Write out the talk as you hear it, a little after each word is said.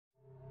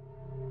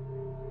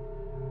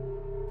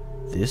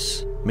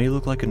This may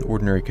look like an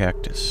ordinary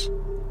cactus,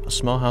 a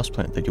small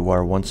houseplant that you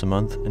water once a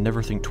month and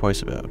never think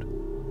twice about.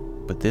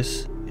 But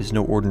this is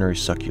no ordinary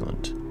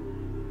succulent.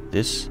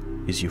 This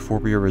is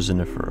Euphorbia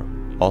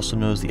resinifera, also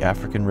known as the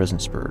African resin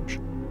spurge.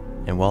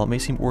 And while it may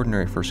seem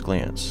ordinary at first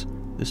glance,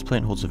 this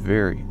plant holds a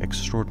very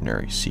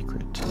extraordinary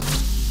secret.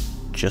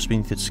 Just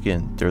beneath its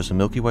skin, there is a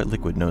milky white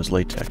liquid known as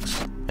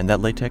latex, and that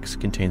latex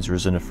contains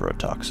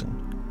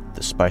resiniferatoxin,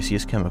 the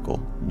spiciest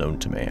chemical known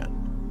to man.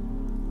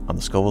 On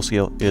the Scoville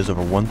scale, it is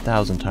over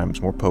 1,000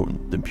 times more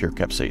potent than pure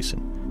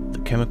capsaicin, the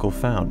chemical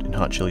found in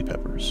hot chili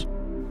peppers.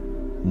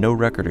 No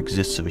record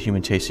exists of a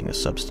human tasting this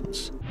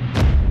substance.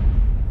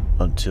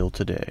 Until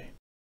today.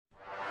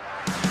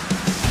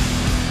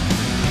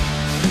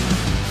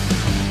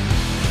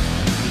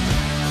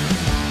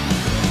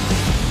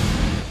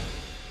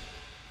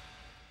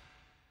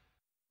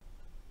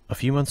 A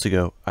few months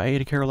ago, I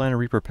ate a Carolina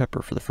Reaper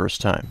pepper for the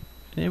first time,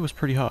 and it was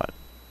pretty hot.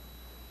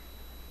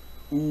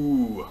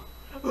 Ooh.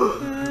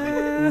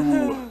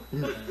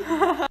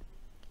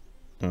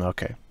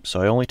 Okay,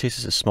 so I only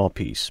tasted a small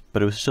piece,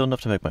 but it was still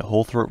enough to make my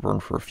whole throat burn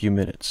for a few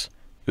minutes.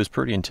 It was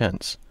pretty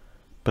intense,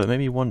 but it made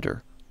me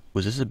wonder,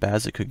 was this as bad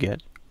as it could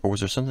get, or was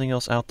there something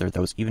else out there that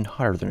was even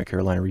hotter than a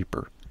Carolina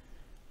Reaper?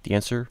 The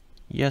answer,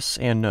 yes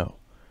and no.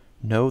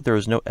 No, there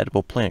is no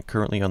edible plant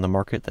currently on the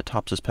market that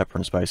tops this pepper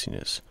in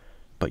spiciness,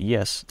 but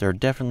yes, there are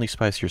definitely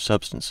spicier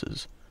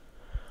substances.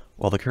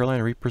 While the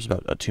Carolina Reaper is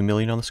about a 2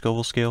 million on the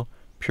Scoville scale,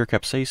 pure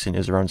capsaicin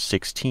is around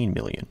 16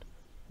 million.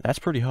 That's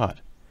pretty hot.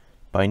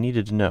 But I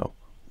needed to know,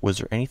 was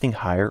there anything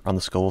higher on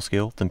the Scoville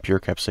scale than pure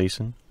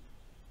capsaicin?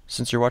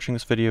 Since you're watching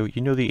this video,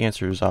 you know the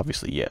answer is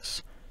obviously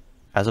yes.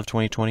 As of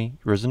 2020,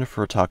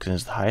 resiniferatoxin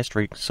is the highest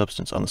rated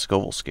substance on the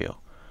Scoville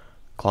scale,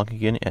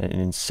 clocking in at an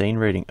insane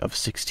rating of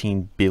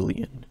 16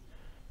 billion,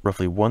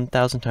 roughly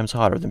 1,000 times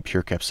hotter than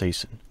pure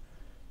capsaicin,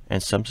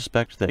 and some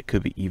suspect that it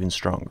could be even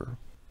stronger.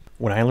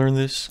 When I learned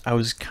this, I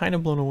was kind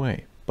of blown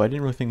away, but I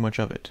didn't really think much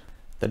of it.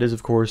 That is,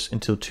 of course,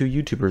 until two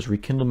YouTubers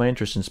rekindled my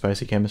interest in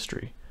spicy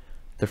chemistry.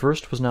 The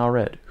first was Now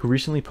Red, who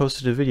recently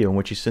posted a video in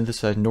which he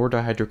synthesized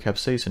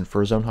nor-dihydrocapsaicin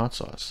for his own hot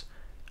sauce.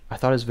 I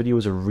thought his video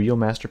was a real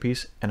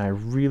masterpiece, and I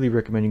really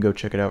recommend you go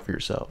check it out for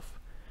yourself.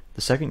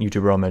 The second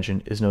YouTuber I'll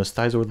mention is known as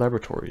Thioacetone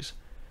Laboratories.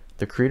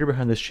 The creator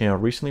behind this channel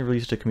recently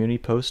released a community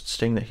post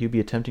stating that he would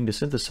be attempting to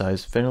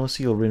synthesize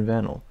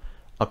phenylacetylrinvanol,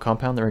 a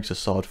compound that ranks a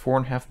solid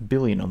 4.5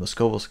 billion on the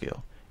Scoville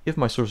scale, if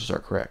my sources are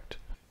correct.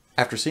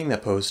 After seeing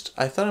that post,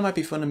 I thought it might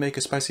be fun to make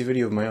a spicy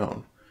video of my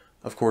own.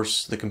 Of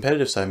course, the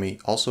competitive side of me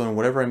also wanted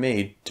whatever I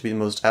made to be the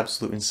most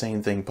absolute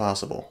insane thing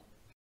possible.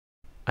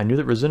 I knew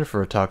that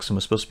resiniferatoxin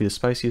was supposed to be the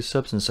spiciest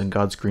substance on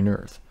God's green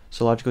earth,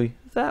 so logically,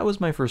 that was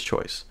my first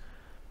choice.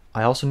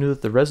 I also knew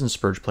that the resin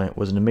spurge plant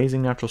was an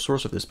amazing natural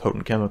source of this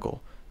potent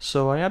chemical,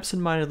 so I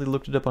absentmindedly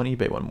looked it up on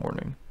eBay one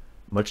morning.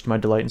 Much to my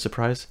delight and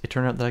surprise, it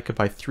turned out that I could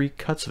buy 3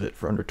 cuts of it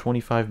for under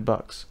 25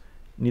 bucks.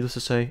 Needless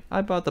to say,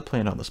 I bought the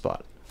plant on the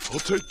spot. I'll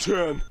take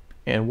 10.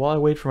 And while I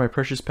waited for my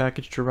precious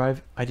package to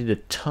arrive, I did a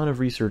ton of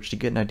research to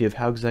get an idea of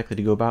how exactly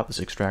to go about this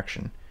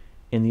extraction.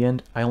 In the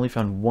end, I only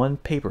found one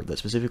paper that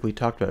specifically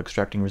talked about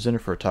extracting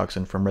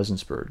resiniferatoxin from resin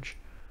spurge.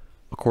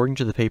 According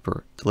to the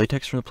paper, the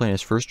latex from the plant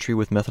is first treated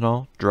with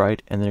methanol,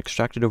 dried, and then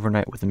extracted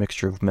overnight with a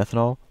mixture of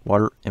methanol,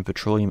 water, and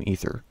petroleum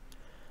ether.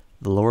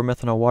 The lower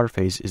methanol water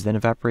phase is then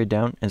evaporated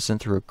down and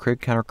sent through a Krigg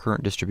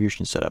countercurrent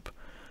distribution setup,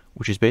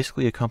 which is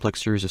basically a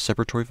complex series of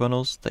separatory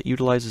funnels that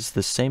utilizes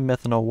the same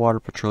methanol water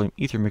petroleum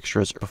ether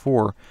mixture as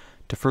before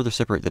to further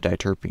separate the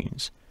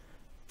diterpenes.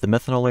 The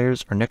methanol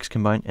layers are next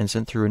combined and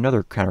sent through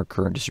another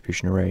countercurrent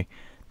distribution array,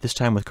 this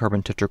time with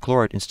carbon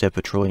tetrachloride instead of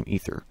petroleum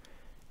ether.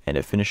 And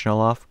to finish it all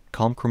off,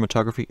 column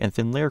chromatography and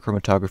thin layer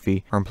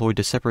chromatography are employed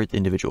to separate the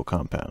individual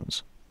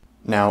compounds.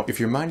 Now, if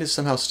your mind is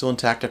somehow still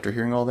intact after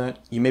hearing all that,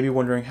 you may be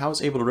wondering how I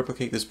was able to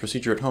replicate this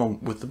procedure at home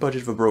with the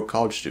budget of a broke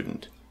college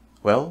student.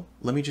 Well,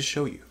 let me just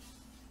show you.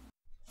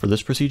 For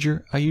this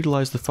procedure, I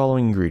utilized the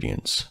following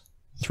ingredients: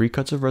 3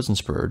 cuts of resin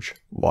spurge,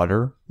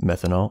 water,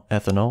 methanol,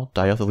 ethanol,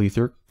 diethyl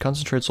ether,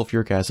 concentrated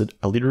sulfuric acid,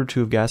 a liter or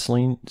 2 of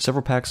gasoline,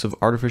 several packs of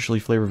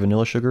artificially flavored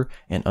vanilla sugar,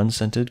 and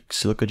unscented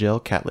silica gel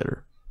cat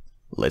litter.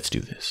 Let's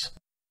do this.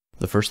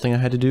 The first thing I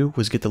had to do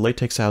was get the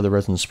latex out of the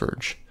resin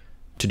spurge.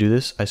 To do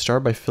this, I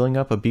started by filling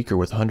up a beaker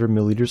with 100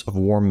 milliliters of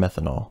warm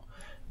methanol.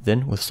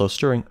 Then, with slow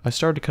stirring, I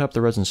started to cut up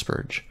the resin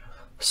spurge.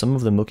 Some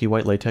of the milky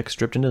white latex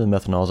dripped into the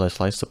methanol as I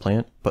sliced the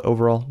plant, but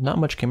overall, not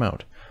much came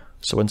out.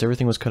 So once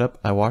everything was cut up,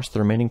 I washed the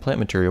remaining plant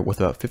material with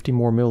about 50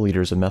 more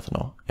milliliters of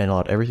methanol, and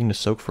allowed everything to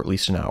soak for at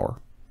least an hour.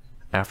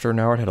 After an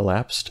hour had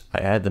elapsed, I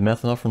added the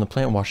methanol from the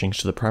plant washings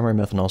to the primary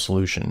methanol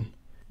solution.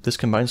 This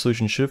combined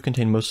solution should have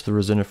contained most of the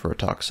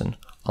resiniferatoxin,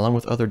 along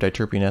with other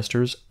diterpene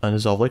esters,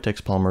 undissolved latex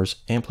polymers,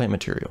 and plant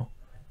material.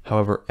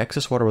 However,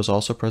 excess water was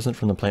also present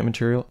from the plant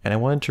material, and I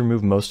wanted to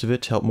remove most of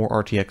it to help more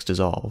RTX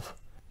dissolve.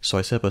 So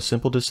I set up a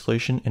simple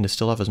distillation and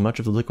distill off as much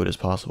of the liquid as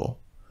possible.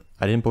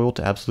 I didn't boil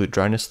to absolute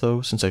dryness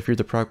though, since I feared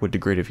the product would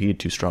degrade if heated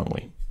too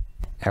strongly.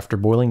 After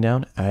boiling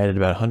down, I added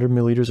about 100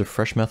 milliliters of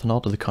fresh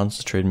methanol to the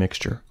concentrated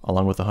mixture,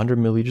 along with 100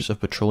 milliliters of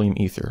petroleum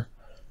ether.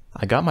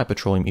 I got my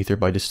petroleum ether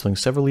by distilling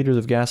several liters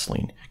of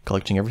gasoline,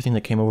 collecting everything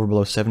that came over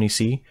below 70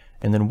 C,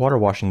 and then water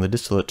washing the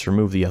distillate to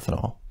remove the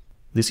ethanol.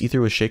 This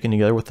ether was shaken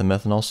together with the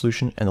methanol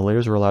solution and the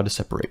layers were allowed to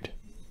separate.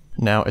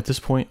 Now, at this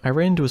point, I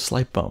ran into a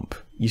slight bump.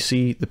 You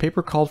see, the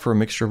paper called for a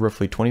mixture of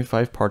roughly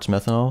 25 parts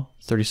methanol,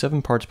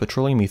 37 parts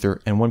petroleum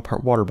ether, and 1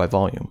 part water by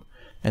volume,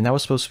 and that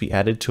was supposed to be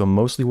added to a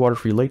mostly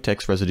water-free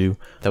latex residue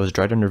that was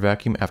dried under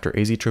vacuum after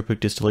azeotropic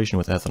distillation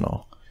with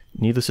ethanol.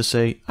 Needless to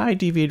say, I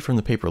deviated from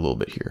the paper a little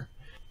bit here.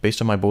 Based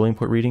on my boiling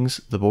point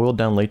readings, the boiled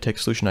down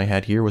latex solution I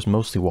had here was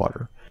mostly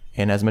water,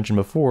 and as mentioned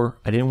before,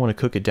 I didn't want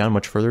to cook it down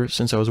much further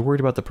since I was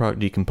worried about the product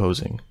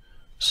decomposing.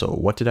 So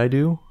what did I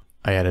do?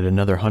 I added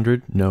another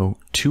 200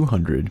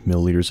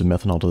 milliliters of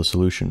methanol to the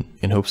solution,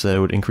 in hopes that it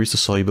would increase the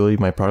solubility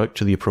of my product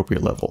to the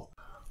appropriate level.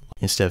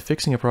 Instead of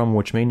fixing a problem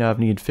which may not have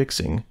needed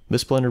fixing,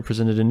 this blender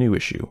presented a new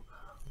issue.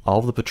 All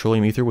of the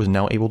petroleum ether was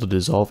now able to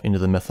dissolve into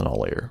the methanol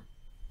layer.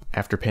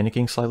 After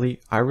panicking slightly,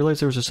 I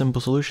realized there was a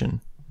simple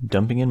solution: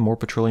 dumping in more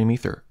petroleum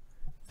ether.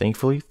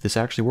 Thankfully, this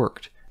actually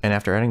worked, and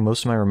after adding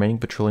most of my remaining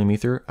petroleum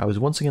ether, I was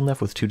once again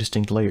left with 2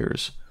 distinct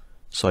layers.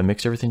 So I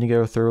mixed everything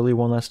together thoroughly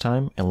one last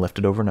time and left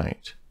it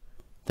overnight.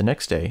 The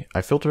next day,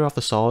 I filtered off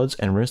the solids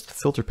and rinsed the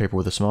filter paper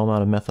with a small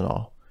amount of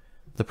methanol.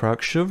 The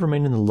product should have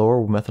remained in the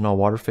lower methanol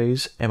water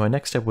phase, and my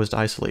next step was to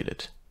isolate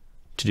it.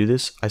 To do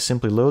this, I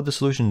simply loaded the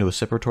solution into a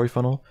separatory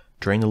funnel,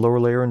 drained the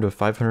lower layer into a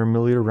 500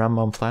 ml round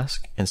bomb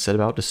flask, and set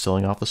about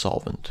distilling off the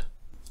solvent.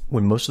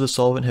 When most of the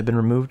solvent had been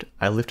removed,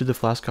 I lifted the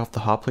flask off the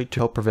hot plate to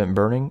help prevent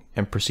burning,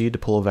 and proceeded to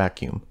pull a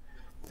vacuum.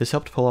 This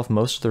helped pull off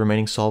most of the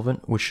remaining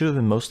solvent, which should have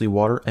been mostly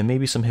water and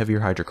maybe some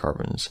heavier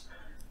hydrocarbons.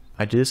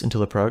 I did this until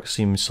the product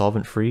seemed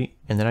solvent-free,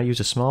 and then I used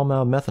a small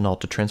amount of methanol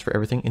to transfer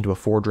everything into a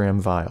 4-dram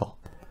vial.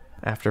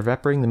 After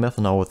evaporating the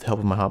methanol with the help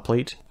of my hot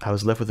plate, I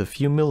was left with a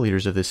few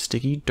milliliters of this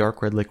sticky,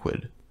 dark red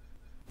liquid.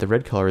 The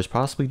red color is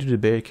possibly due to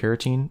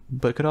beta-carotene,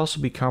 but could also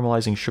be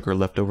caramelizing sugar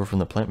left over from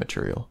the plant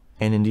material.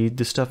 And indeed,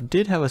 this stuff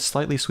did have a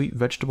slightly sweet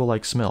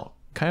vegetable-like smell,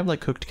 kind of like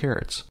cooked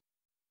carrots.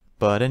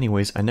 But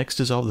anyways, I next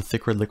dissolved the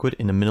thick red liquid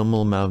in a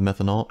minimal amount of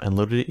methanol and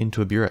loaded it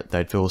into a burette that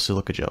I'd filled with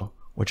silica gel,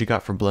 which I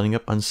got from blending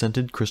up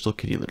unscented crystal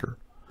kitty litter.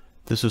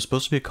 This was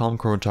supposed to be a column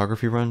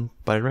chromatography run,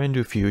 but I ran into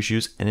a few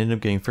issues and ended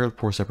up getting fairly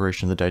poor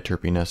separation of the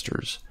diterpene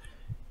esters.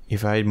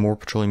 If I had more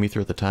petroleum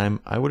ether at the time,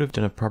 I would have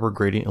done a proper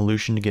gradient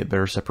elution to get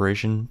better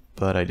separation,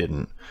 but I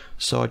didn't,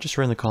 so I just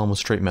ran the column with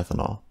straight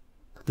methanol.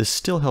 This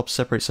still helped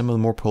separate some of the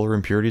more polar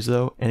impurities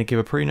though, and it gave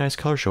a pretty nice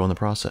color show in the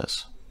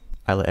process.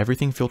 I let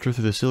everything filter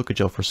through the silica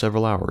gel for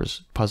several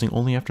hours, pausing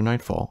only after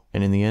nightfall,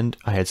 and in the end,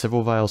 I had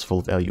several vials full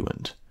of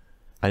eluent.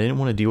 I didn't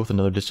want to deal with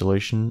another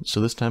distillation, so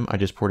this time I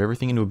just poured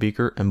everything into a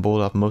beaker and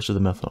boiled off most of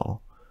the methanol.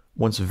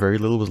 Once very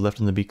little was left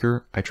in the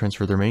beaker, I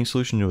transferred the remaining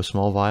solution into a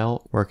small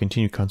vial, where I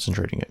continued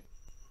concentrating it.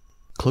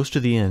 Close to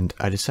the end,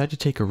 I decided to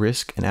take a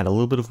risk and add a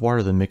little bit of water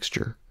to the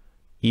mixture.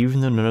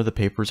 Even though none of the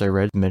papers I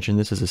read mentioned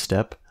this as a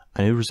step,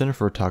 I knew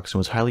resiniferatoxin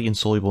was highly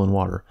insoluble in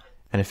water,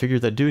 and I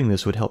figured that doing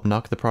this would help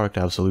knock the product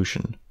out of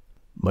solution.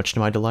 Much to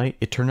my delight,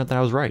 it turned out that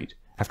I was right.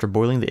 After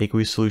boiling the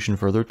aqueous solution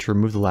further to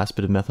remove the last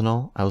bit of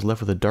methanol, I was left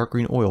with a dark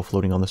green oil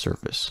floating on the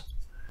surface.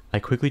 I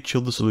quickly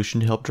chilled the solution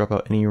to help drop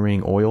out any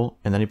remaining oil,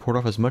 and then I poured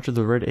off as much of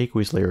the red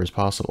aqueous layer as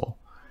possible.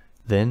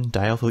 Then,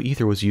 diethyl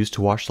ether was used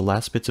to wash the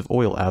last bits of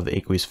oil out of the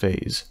aqueous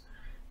phase.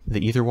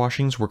 The ether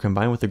washings were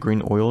combined with the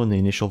green oil in the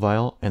initial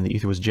vial, and the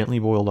ether was gently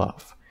boiled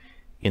off.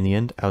 In the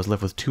end, I was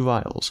left with 2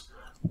 vials,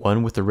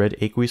 one with the red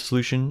aqueous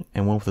solution,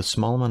 and one with a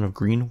small amount of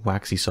green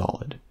waxy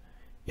solid.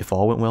 If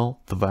all went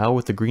well, the vial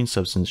with the green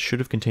substance should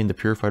have contained the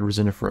purified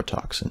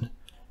resiniferatoxin.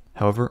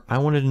 However, I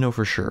wanted to know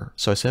for sure,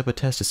 so I set up a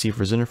test to see if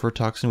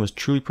resiniferatoxin was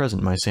truly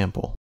present in my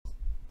sample.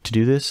 To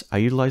do this, I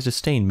utilized a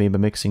stain made by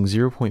mixing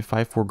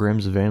 0.54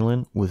 grams of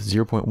vanillin with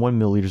 0.1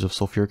 milliliters of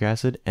sulfuric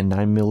acid and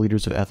 9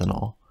 milliliters of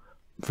ethanol.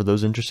 For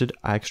those interested,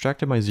 I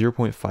extracted my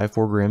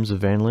 0.54 grams of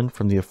vanillin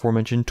from the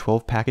aforementioned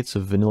 12 packets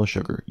of vanilla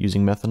sugar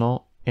using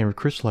methanol and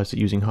recrystallized it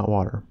using hot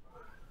water.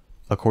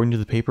 According to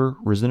the paper,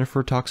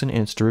 resiniferatoxin and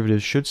its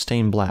derivatives should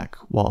stain black,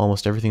 while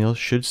almost everything else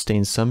should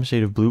stain some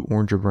shade of blue,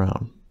 orange, or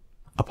brown.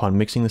 Upon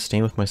mixing the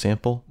stain with my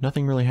sample,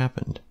 nothing really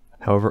happened.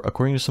 However,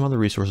 according to some other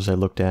resources I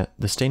looked at,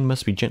 the stain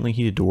must be gently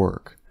heated to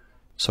work.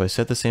 So I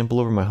set the sample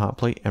over my hot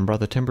plate and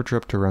brought the temperature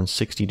up to around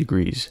 60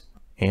 degrees.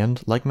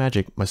 And, like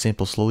magic, my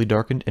sample slowly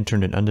darkened and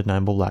turned an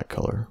undeniable black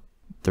color.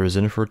 The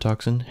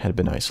resiniferatoxin had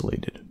been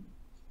isolated.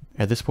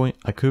 At this point,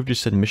 I could have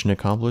just said mission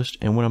accomplished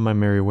and went on my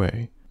merry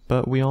way.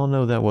 But we all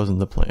know that wasn't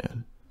the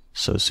plan.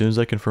 So as soon as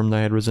I confirmed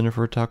I had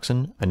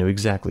resiniferatoxin, I knew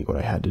exactly what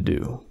I had to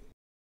do.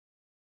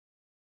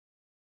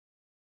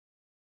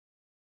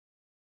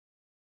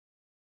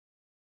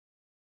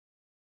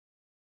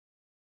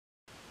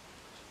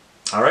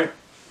 Alright,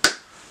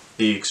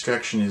 the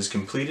extraction is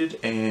completed,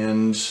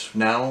 and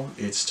now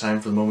it's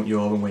time for the moment you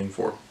all have been waiting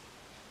for.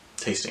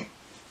 Tasting.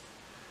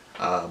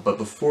 But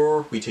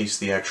before we taste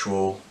the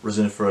actual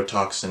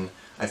resiniferatoxin,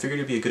 I figured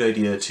it'd be a good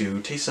idea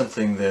to taste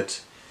something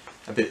that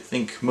I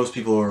think most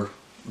people are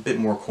a bit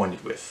more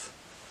acquainted with.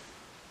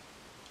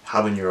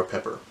 Habanero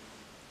pepper.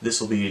 this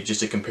will be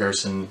just a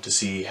comparison to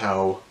see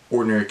how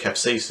ordinary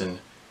capsaicin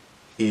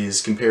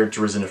is compared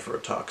to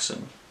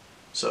resiniferatoxin.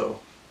 So,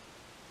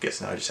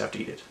 guess now I just have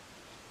to eat it.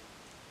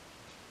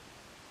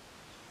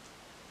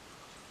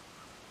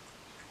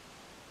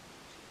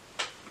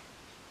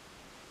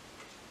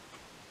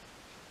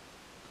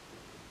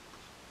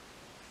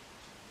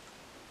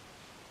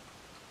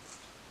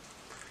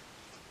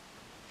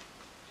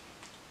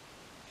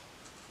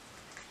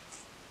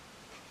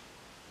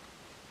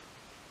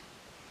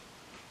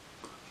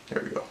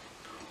 There we go.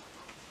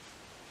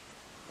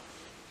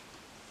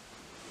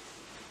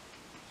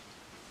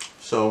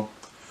 So,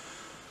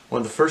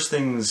 one of the first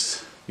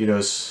things you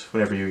notice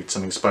whenever you eat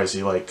something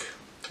spicy like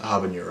a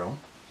habanero,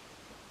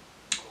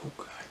 oh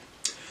God,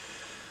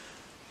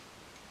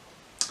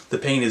 the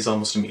pain is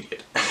almost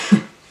immediate.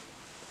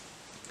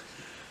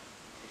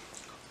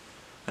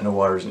 I know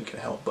water isn't going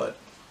to help, but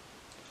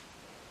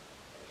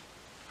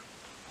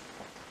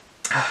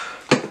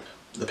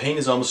the pain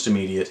is almost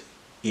immediate.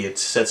 It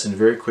sets in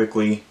very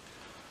quickly,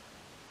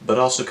 but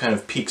also kind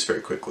of peaks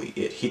very quickly.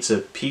 It hits a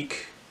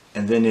peak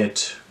and then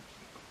it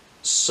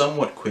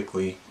somewhat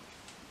quickly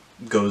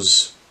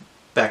goes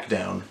back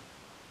down.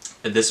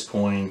 At this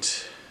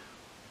point,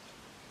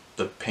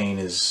 the pain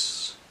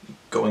is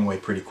going away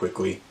pretty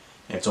quickly,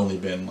 and it's only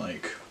been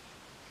like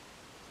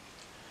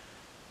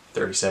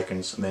 30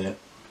 seconds, a minute.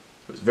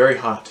 It was very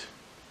hot,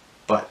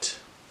 but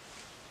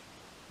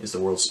is the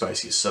world's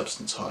spiciest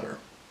substance hotter?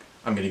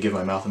 I'm going to give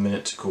my mouth a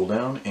minute to cool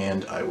down,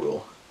 and I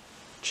will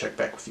check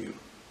back with you.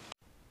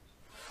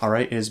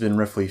 Alright, it has been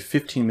roughly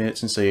 15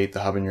 minutes since I ate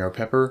the habanero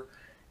pepper,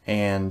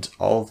 and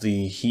all of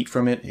the heat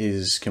from it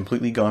is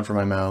completely gone from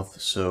my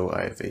mouth, so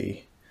I have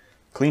a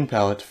clean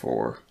palate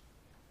for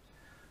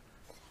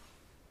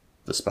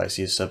the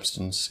spiciest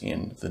substance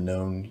in the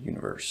known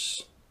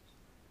universe.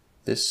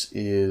 This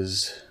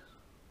is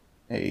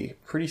a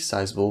pretty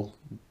sizable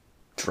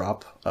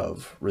drop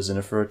of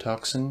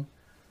resiniferatoxin.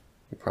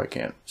 You probably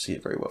can't see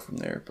it very well from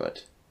there,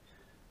 but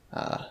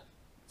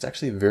it's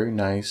actually a very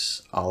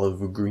nice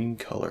olive green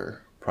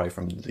color, probably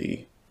from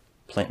the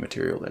plant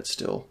material that's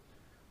still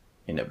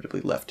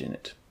inevitably left in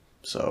it.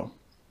 So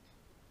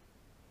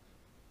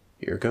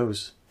here it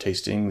goes,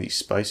 tasting the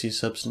spiciest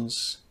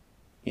substance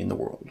in the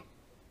world.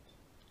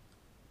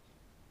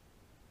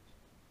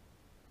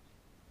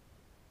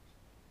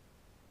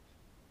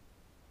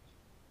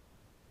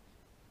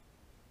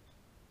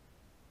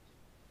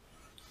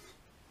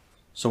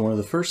 So one of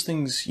the first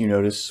things you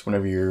notice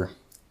whenever you're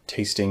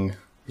tasting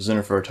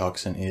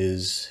resiniferatoxin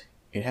is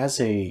it has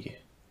a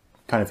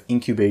kind of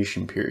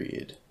incubation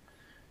period.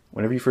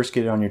 Whenever you first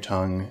get it on your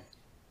tongue,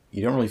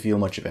 you don't really feel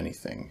much of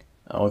anything.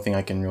 The only thing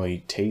I can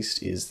really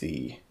taste is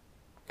the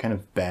kind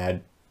of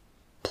bad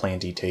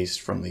planty taste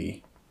from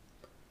the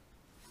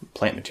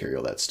plant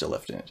material that's still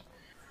left in it.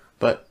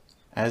 But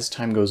as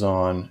time goes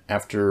on,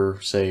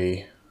 after,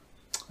 say,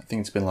 I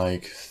think it's been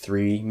like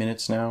 3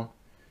 minutes now,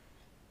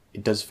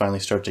 it does finally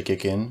start to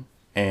kick in,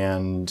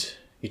 and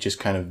it just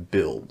kind of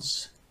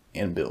builds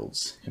and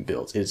builds and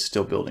builds. It's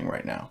still building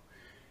right now.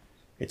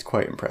 It's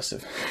quite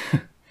impressive.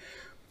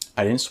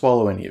 I didn't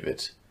swallow any of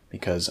it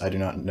because I do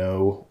not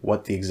know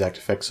what the exact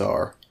effects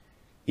are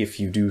if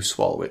you do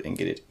swallow it and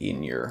get it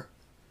in your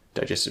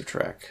digestive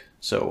tract.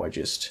 So I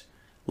just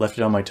left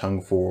it on my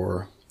tongue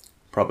for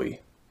probably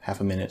half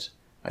a minute.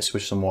 I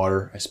swished some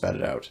water, I spat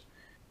it out.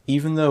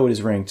 Even though it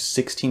is ranked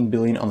 16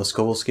 billion on the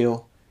Scoville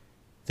scale,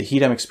 the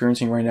heat I'm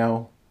experiencing right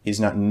now is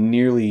not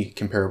nearly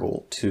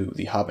comparable to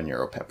the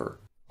habanero pepper.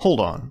 Hold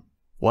on.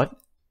 What?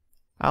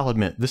 I'll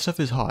admit, this stuff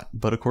is hot,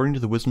 but according to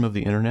the wisdom of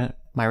the internet,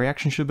 my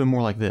reaction should have been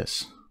more like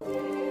this.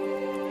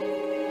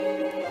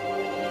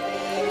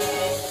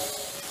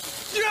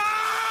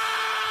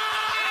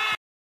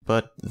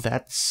 But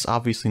that's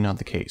obviously not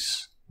the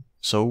case.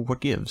 So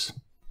what gives?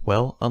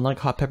 Well, unlike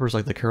hot peppers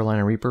like the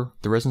Carolina Reaper,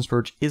 the resin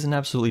spurge isn't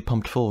absolutely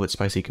pumped full of its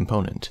spicy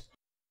component.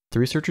 The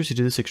researchers who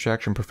did this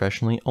extraction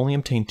professionally only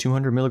obtained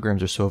 200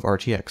 milligrams or so of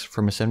RTX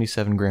from a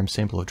 77-gram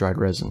sample of dried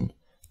resin.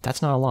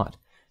 That's not a lot,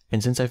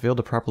 and since I failed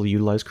to properly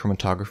utilize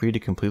chromatography to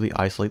completely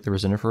isolate the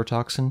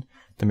resiniferatoxin,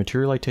 the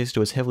material I tasted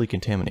was heavily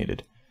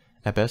contaminated.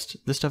 At best,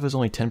 this stuff is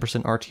only 10%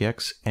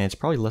 RTX, and it's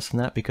probably less than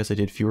that because I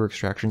did fewer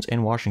extractions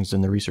and washings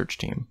than the research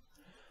team.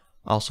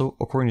 Also,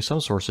 according to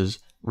some sources,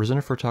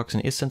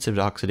 resiniferatoxin is sensitive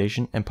to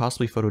oxidation and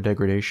possibly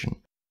photodegradation,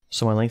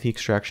 so my lengthy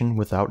extraction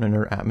without an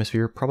inert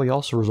atmosphere probably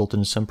also resulted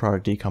in some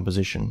product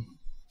decomposition.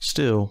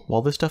 Still,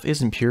 while this stuff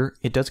isn't pure,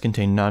 it does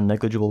contain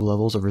non-negligible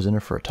levels of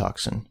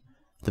resiniferatoxin.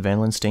 The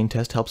vanillin stain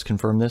test helps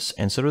confirm this,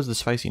 and so does the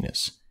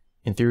spiciness.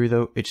 In theory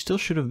though, it still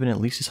should have been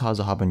at least as hot as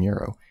a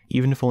habanero,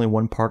 even if only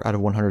 1 part out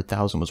of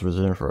 100,000 was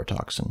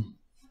resiniferatoxin.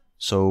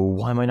 So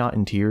why am I not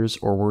in tears,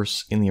 or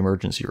worse, in the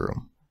emergency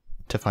room?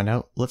 To find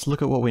out, let's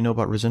look at what we know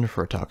about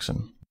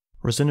resiniferatoxin.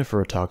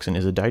 Resiniferatoxin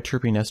is a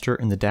diterpene ester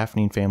in the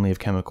daphnine family of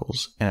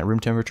chemicals, and at room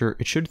temperature,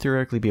 it should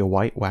theoretically be a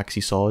white,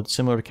 waxy solid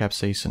similar to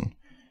capsaicin.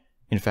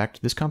 In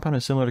fact, this compound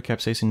is similar to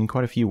capsaicin in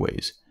quite a few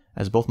ways,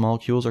 as both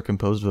molecules are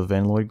composed of a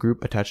vanilloid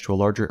group attached to a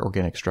larger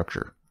organic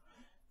structure.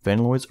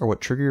 Vanilloids are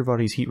what trigger your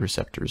body's heat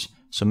receptors,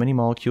 so many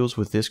molecules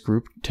with this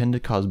group tend to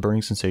cause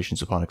burning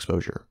sensations upon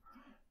exposure.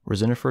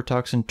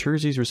 Resiniferatoxin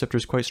triggers these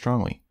receptors quite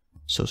strongly,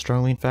 so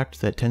strongly in fact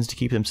that it tends to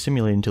keep them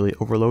stimulated until they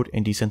overload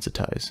and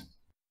desensitize.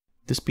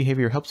 This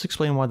behavior helps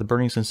explain why the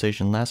burning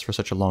sensation lasts for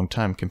such a long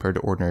time compared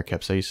to ordinary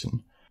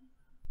capsaicin.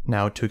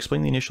 Now, to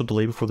explain the initial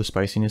delay before the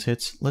spiciness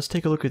hits, let's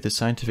take a look at this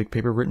scientific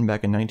paper written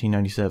back in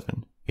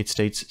 1997. It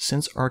states,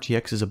 since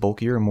RTX is a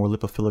bulkier and more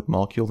lipophilic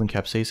molecule than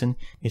capsaicin,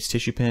 its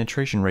tissue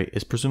penetration rate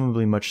is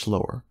presumably much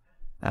slower.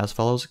 As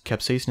follows,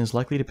 capsaicin is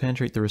likely to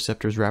penetrate the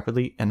receptors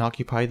rapidly and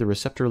occupy the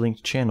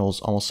receptor-linked channels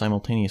almost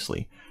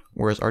simultaneously,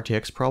 whereas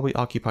RTX probably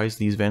occupies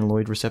these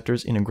vanilloid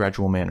receptors in a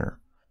gradual manner.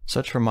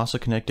 Such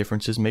pharmacokinetic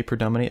differences may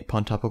predominate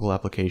upon topical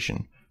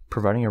application,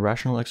 providing a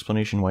rational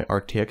explanation why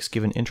RTX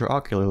given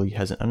intraocularly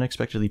has an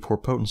unexpectedly poor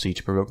potency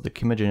to provoke the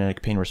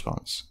chemogenetic pain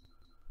response.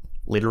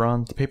 Later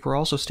on, the paper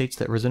also states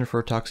that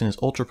resiniferatoxin is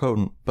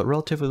ultra-potent, but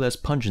relatively less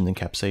pungent than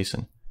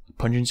capsaicin.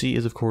 Pungency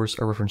is of course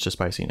a reference to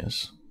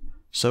spiciness.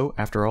 So,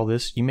 after all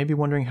this, you may be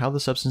wondering how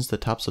the substance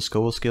that tops the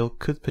Scoville scale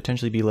could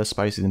potentially be less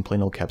spicy than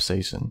plain old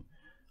capsaicin.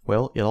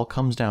 Well, it all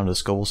comes down to the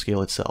Scoville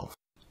scale itself.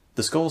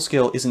 The Scoville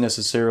scale isn't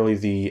necessarily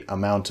the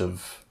amount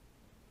of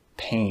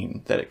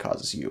pain that it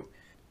causes you.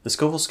 The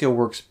Scoville scale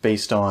works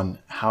based on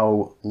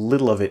how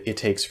little of it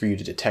takes for you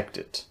to detect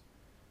it.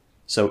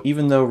 So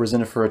even though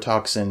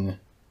resiniferatoxin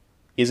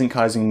isn't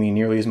causing me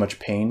nearly as much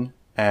pain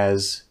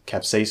as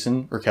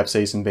capsaicin or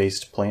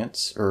capsaicin-based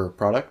plants or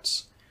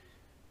products,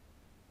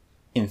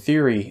 in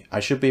theory, I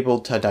should be able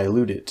to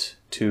dilute it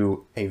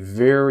to a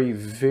very,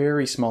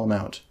 very small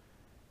amount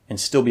and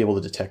still be able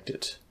to detect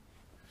it.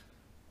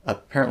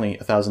 Apparently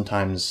 1,000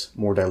 times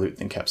more dilute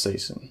than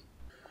capsaicin.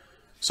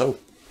 So,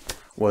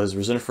 was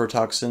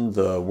resiniferatoxin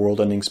the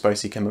world-ending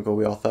spicy chemical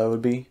we all thought it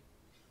would be?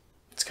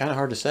 It's kind of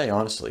hard to say,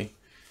 honestly.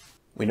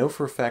 We know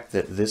for a fact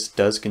that this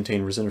does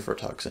contain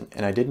resiniferatoxin,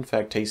 and I did in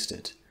fact taste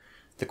it.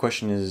 The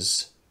question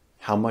is,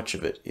 how much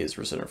of it is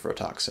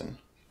resiniferatoxin?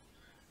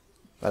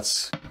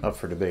 That's up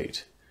for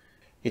debate.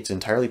 It's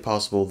entirely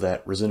possible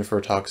that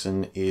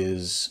resiniferatoxin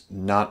is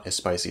not as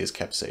spicy as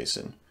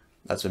capsaicin.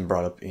 That's been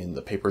brought up in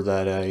the paper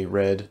that I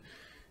read,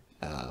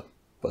 but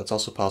it's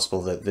also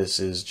possible that this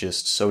is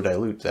just so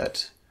dilute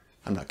that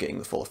I'm not getting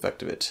the full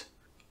effect of it.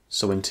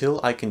 So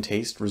until I can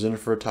taste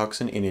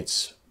resiniferatoxin in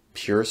its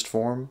purest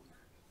form,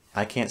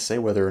 I can't say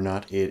whether or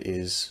not it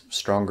is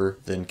stronger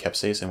than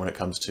capsaicin when it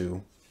comes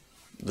to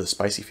the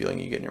spicy feeling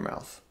you get in your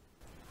mouth.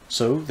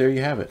 So there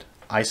you have it,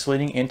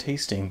 isolating and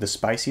tasting the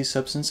spiciest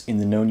substance in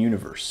the known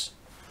universe,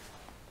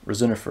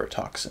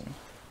 resiniferatoxin.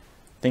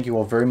 Thank you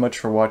all very much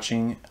for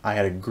watching. I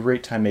had a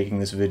great time making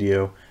this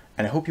video,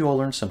 and I hope you all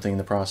learned something in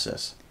the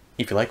process.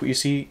 If you like what you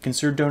see,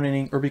 consider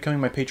donating or becoming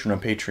my patron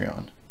on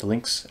Patreon. The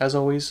links, as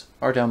always,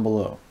 are down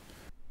below.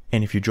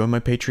 And if you join my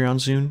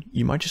Patreon soon,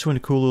 you might just win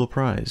a cool little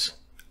prize.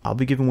 I'll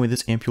be giving away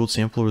this ampule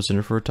sample of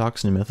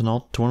resiniferatoxin and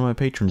methanol to one of my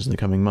patrons in the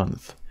coming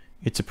month.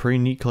 It's a pretty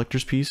neat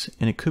collector's piece,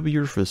 and it could be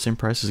yours for the same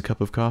price as a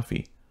cup of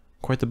coffee.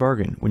 Quite the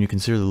bargain when you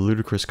consider the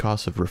ludicrous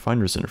cost of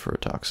refined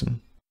resiniferatoxin.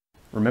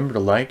 Remember to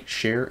like,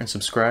 share, and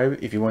subscribe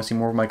if you want to see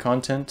more of my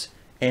content,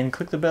 and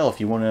click the bell if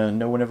you want to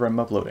know whenever I'm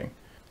uploading.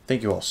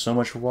 Thank you all so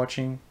much for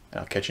watching,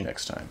 and I'll catch you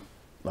next time.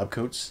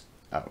 LabCoatz,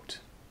 out.